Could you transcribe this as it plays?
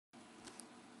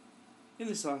In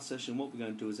this last session, what we're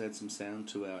going to do is add some sound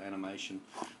to our animation.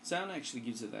 Sound actually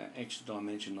gives it that extra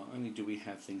dimension. Not only do we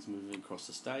have things moving across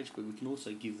the stage, but we can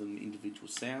also give them individual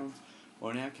sounds, or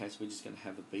in our case, we're just going to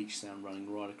have a beach sound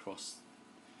running right across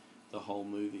the whole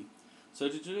movie. So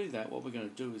to do that, what we're going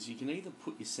to do is you can either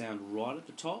put your sound right at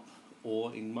the top,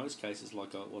 or in most cases,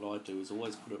 like what I do, is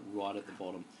always put it right at the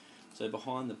bottom, so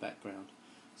behind the background.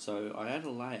 So I add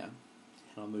a layer,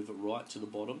 and I move it right to the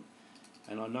bottom,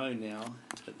 and I know now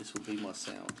that this will be my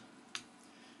sound,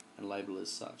 and label it as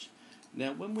such.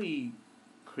 Now when we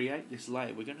create this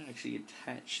layer, we're going to actually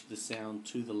attach the sound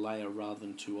to the layer rather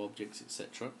than to objects,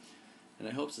 etc. And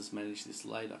it helps us manage this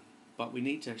later. But we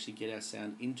need to actually get our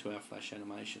sound into our Flash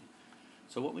animation.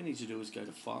 So what we need to do is go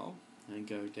to File and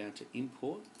go down to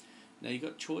Import. Now you've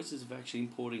got choices of actually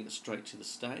importing it straight to the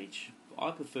stage. I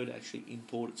prefer to actually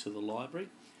import it to the library,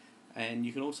 and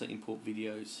you can also import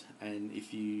videos, and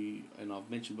I've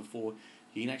mentioned before,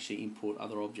 you can actually import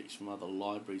other objects from other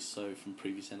libraries, so from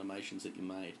previous animations that you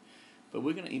made. But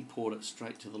we're going to import it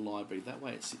straight to the library. That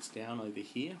way it sits down over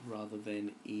here rather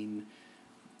than in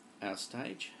our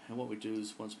stage. And what we do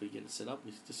is, once we get it set up,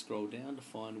 we just scroll down to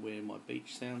find where my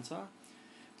beach sounds are.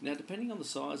 Now depending on the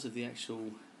size of the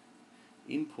actual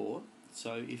import,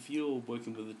 so if you're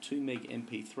working with a 2 meg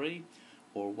MP3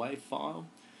 or a WAV file,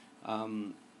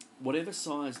 whatever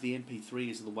size the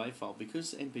MP3 is of the WAV file,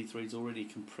 because MP3 is already a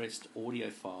compressed audio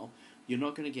file, you're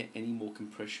not going to get any more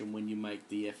compression when you make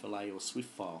the FLA or SWIFT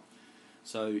file.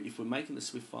 So if we're making the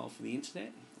SWIFT file for the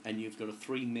internet and you've got a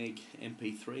 3 meg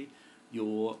MP3,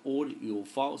 your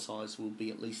file size will be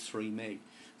at least 3 meg.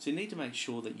 So you need to make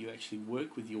sure that you actually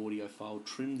work with the audio file,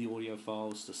 trim the audio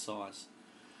files to size.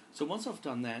 So once I've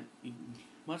done that,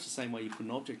 much the same way you put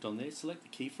an object on there, select the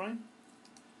keyframe,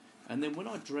 and then when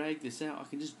I drag this out, I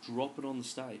can just drop it on the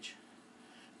stage.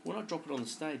 When I drop it on the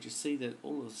stage, you see that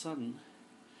all of a sudden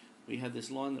we have this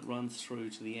line that runs through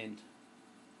to the end,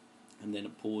 and then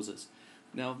it pauses.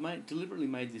 Now I've deliberately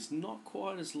made this not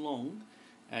quite as long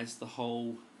as the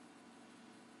whole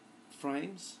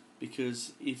frames,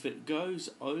 because if it goes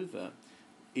over,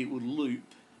 it will loop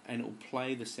and it will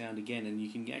play the sound again, and you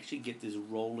can actually get this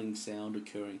rolling sound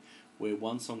occurring where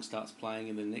one song starts playing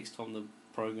and the next time the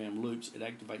program loops, it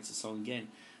activates the song again.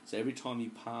 So every time you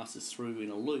pass this through in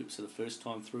a loop, so the first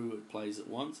time through it plays it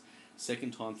once,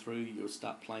 second time through you'll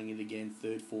start playing it again,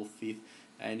 third, fourth, fifth,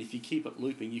 and if you keep it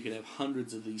looping you could have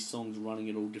hundreds of these songs running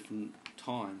at all different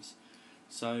times.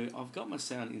 So I've got my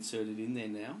sound inserted in there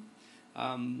now.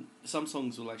 Some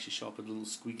songs will actually show up a little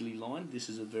squiggly line. This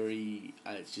is a very,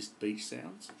 it's just beach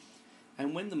sounds.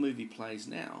 And when the movie plays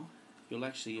now, you'll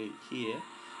actually hear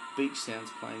beach sounds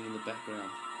playing in the background.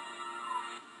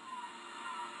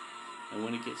 And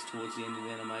when it gets towards the end of the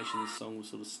animation, the song will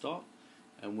sort of stop,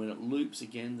 and when it loops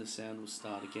again, the sound will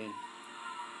start again.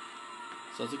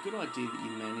 So it's a good idea that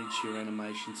you manage your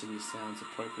animations and your sounds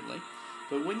appropriately.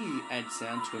 But when you add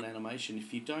sound to an animation,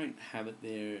 if you don't have it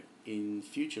there in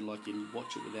future, like you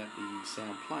watch it without the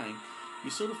sound playing,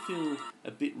 you sort of feel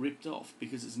a bit ripped off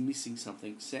because it's missing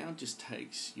something. Sound just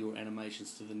takes your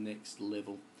animations to the next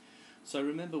level. So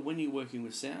remember, when you're working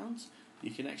with sounds, you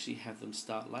can actually have them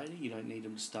start later. You don't need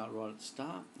them to start right at the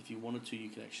start. If you wanted to, you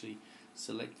could actually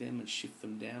select them and shift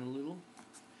them down a little.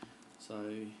 So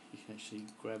you can actually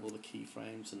grab all the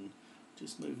keyframes and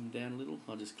just move them down a little.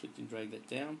 I just clicked and dragged that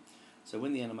down. So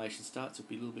when the animation starts, it'll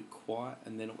be a little bit quiet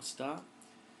and then it will start.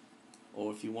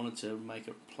 Or if you wanted to make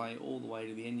it play all the way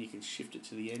to the end, you can shift it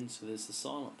to the end so there's the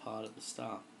silent part at the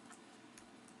start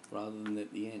rather than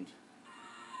at the end.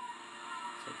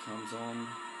 So it comes on,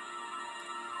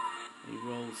 he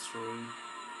rolls through,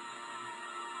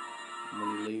 and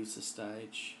when he leaves the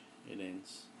stage, it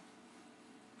ends.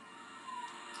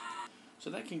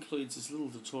 So that concludes this little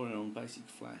tutorial on Basic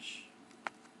Flash.